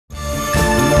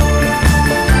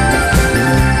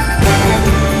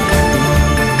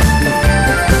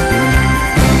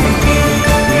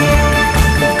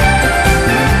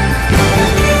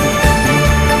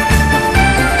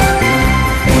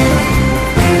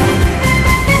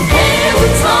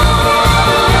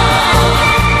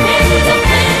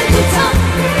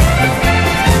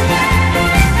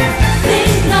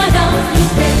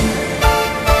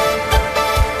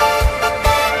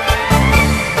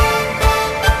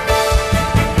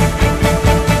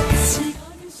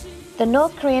The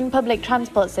North Korean public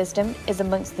transport system is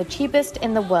amongst the cheapest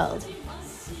in the world,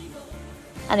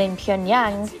 and in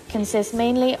Pyongyang consists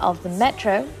mainly of the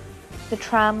metro, the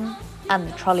tram, and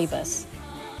the trolleybus.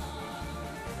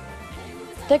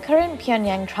 The current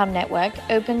Pyongyang Tram network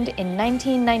opened in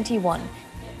 1991.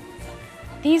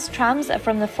 These trams are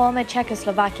from the former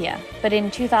Czechoslovakia, but in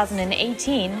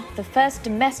 2018, the first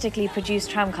domestically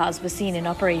produced tramcars were seen in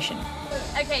operation.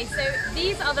 Okay, so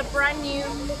these are the brand new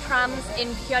trams in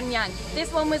Pyongyang.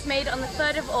 This one was made on the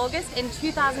 3rd of August in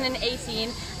 2018,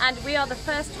 and we are the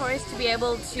first tourists to be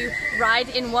able to ride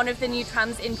in one of the new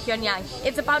trams in Pyongyang.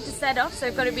 It's about to set off, so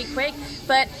I've got to be quick,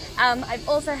 but I've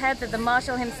also heard that the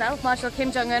Marshal himself, Marshal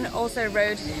Jong Un, also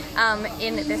rode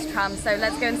in this tram, so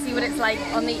let's go and see what it's like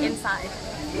on the inside.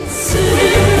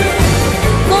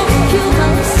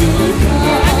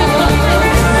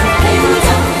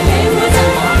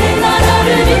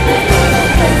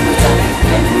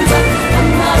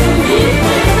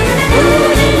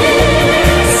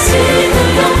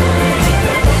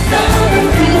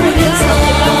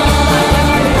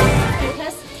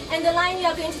 And the line we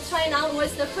are going to try now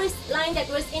was the first line that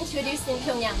was introduced in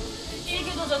Pyongyang. 이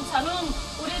교도전차는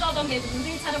오래가던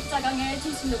개분들이 자력자강의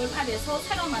진심력을 발휘해서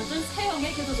새로 만든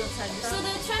새형의 교도전차입니다. So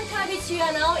the tram car which you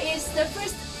are now is the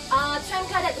first tram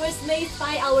car that was made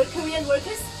by our Korean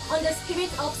workers on the spirit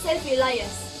of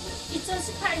self-reliance.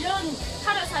 2018년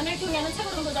 8월 3일 평양은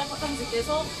최고정도자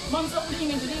박광직께서 먼저 우리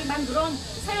민들이 만들어온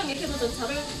새형의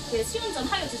교도전차를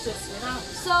시운전하여 주셨습니다.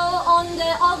 So on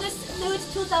the August 3rd,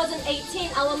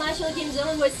 2018, our Marshal Jong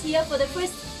Un was here for the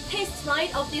first test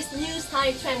ride of this new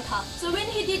style tram car. So when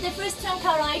he did the first tram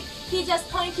car ride, he just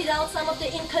pointed out some of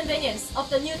the inconvenience of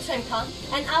the new tram car,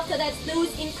 and after that those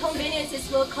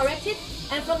inconveniences were corrected,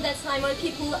 and from that time on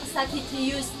people started to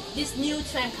use this new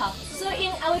tram car. So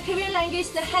in our Korean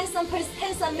language, the handsome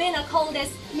men are called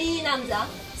as mi namja.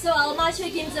 So our Marshal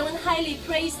Jong Un highly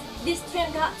praised this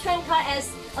tram car as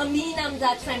a mi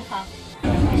namja tram car.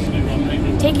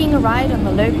 Taking a ride on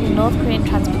the local North Korean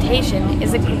transportation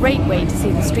is a great way to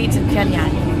see the streets of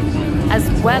Pyongyang, as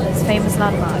well as famous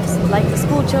landmarks like the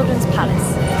school children's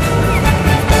palace.